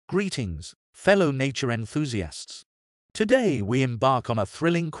Greetings, fellow nature enthusiasts. Today we embark on a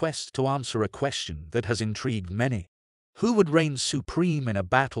thrilling quest to answer a question that has intrigued many. Who would reign supreme in a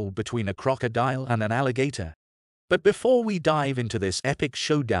battle between a crocodile and an alligator? But before we dive into this epic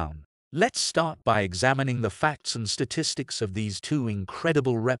showdown, let's start by examining the facts and statistics of these two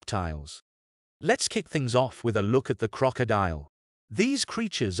incredible reptiles. Let's kick things off with a look at the crocodile. These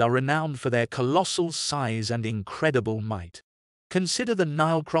creatures are renowned for their colossal size and incredible might. Consider the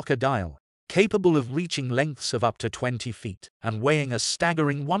Nile crocodile, capable of reaching lengths of up to 20 feet and weighing a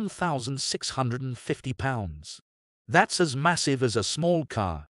staggering 1,650 pounds. That's as massive as a small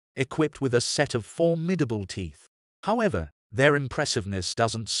car, equipped with a set of formidable teeth. However, their impressiveness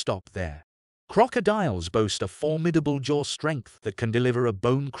doesn't stop there. Crocodiles boast a formidable jaw strength that can deliver a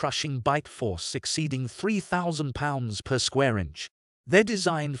bone-crushing bite force exceeding 3,000 pounds per square inch. They're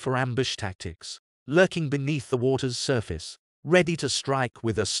designed for ambush tactics, lurking beneath the water's surface, ready to strike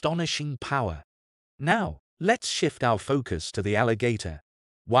with astonishing power. Now, let's shift our focus to the alligator.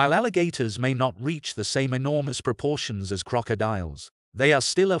 While alligators may not reach the same enormous proportions as crocodiles, they are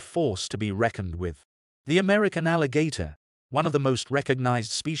still a force to be reckoned with. The American alligator, one of the most recognized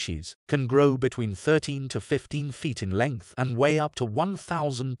species, can grow between 13 to 15 feet in length and weigh up to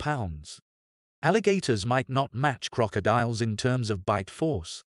 1,000 pounds. Alligators might not match crocodiles in terms of bite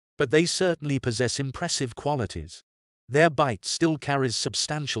force, but they certainly possess impressive qualities. Their bite still carries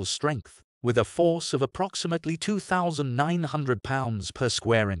substantial strength, with a force of approximately 2,900 pounds per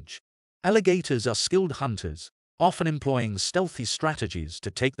square inch. Alligators are skilled hunters, often employing stealthy strategies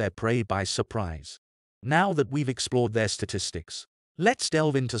to take their prey by surprise. Now that we've explored their statistics, let's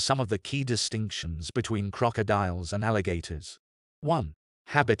delve into some of the key distinctions between crocodiles and alligators. 1.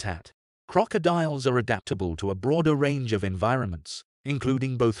 Habitat. Crocodiles are adaptable to a broader range of environments,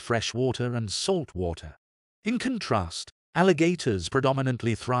 including both freshwater and saltwater. In contrast, alligators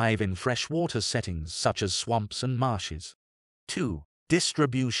predominantly thrive in freshwater settings such as swamps and marshes. 2.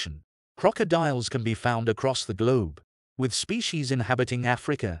 Distribution. Crocodiles can be found across the globe, with species inhabiting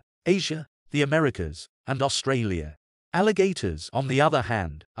Africa, Asia, the Americas, and Australia. Alligators, on the other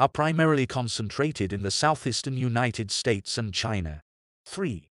hand, are primarily concentrated in the southeastern United States and China.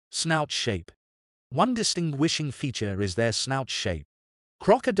 3. Snout shape. One distinguishing feature is their snout shape.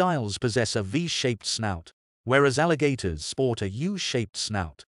 Crocodiles possess a V-shaped snout, whereas alligators sport a U-shaped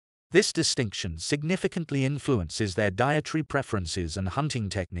snout. This distinction significantly influences their dietary preferences and hunting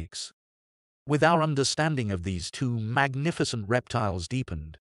techniques. With our understanding of these two magnificent reptiles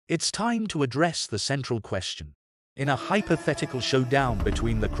deepened, it's time to address the central question. In a hypothetical showdown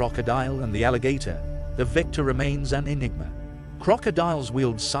between the crocodile and the alligator, the victor remains an enigma. Crocodiles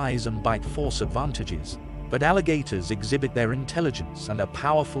wield size and bite force advantages, but alligators exhibit their intelligence and a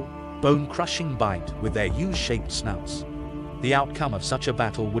powerful, bone-crushing bite with their U-shaped snouts. The outcome of such a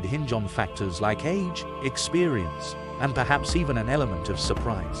battle would hinge on factors like age, experience, and perhaps even an element of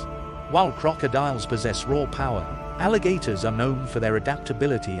surprise. While crocodiles possess raw power, alligators are known for their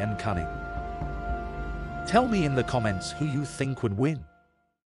adaptability and cunning. Tell me in the comments who you think would win.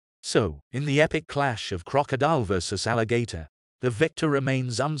 So, in the epic clash of crocodile versus alligator, the victor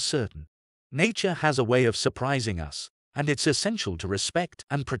remains uncertain. Nature has a way of surprising us, and it's essential to respect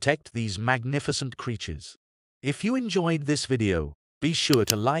and protect these magnificent creatures. If you enjoyed this video, be sure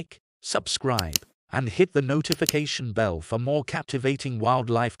to like, subscribe, and hit the notification bell for more captivating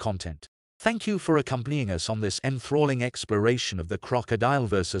wildlife content. Thank you for accompanying us on this enthralling exploration of the crocodile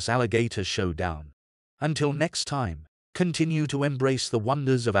versus alligator showdown. Until next time, continue to embrace the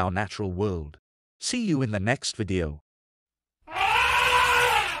wonders of our natural world. See you in the next video.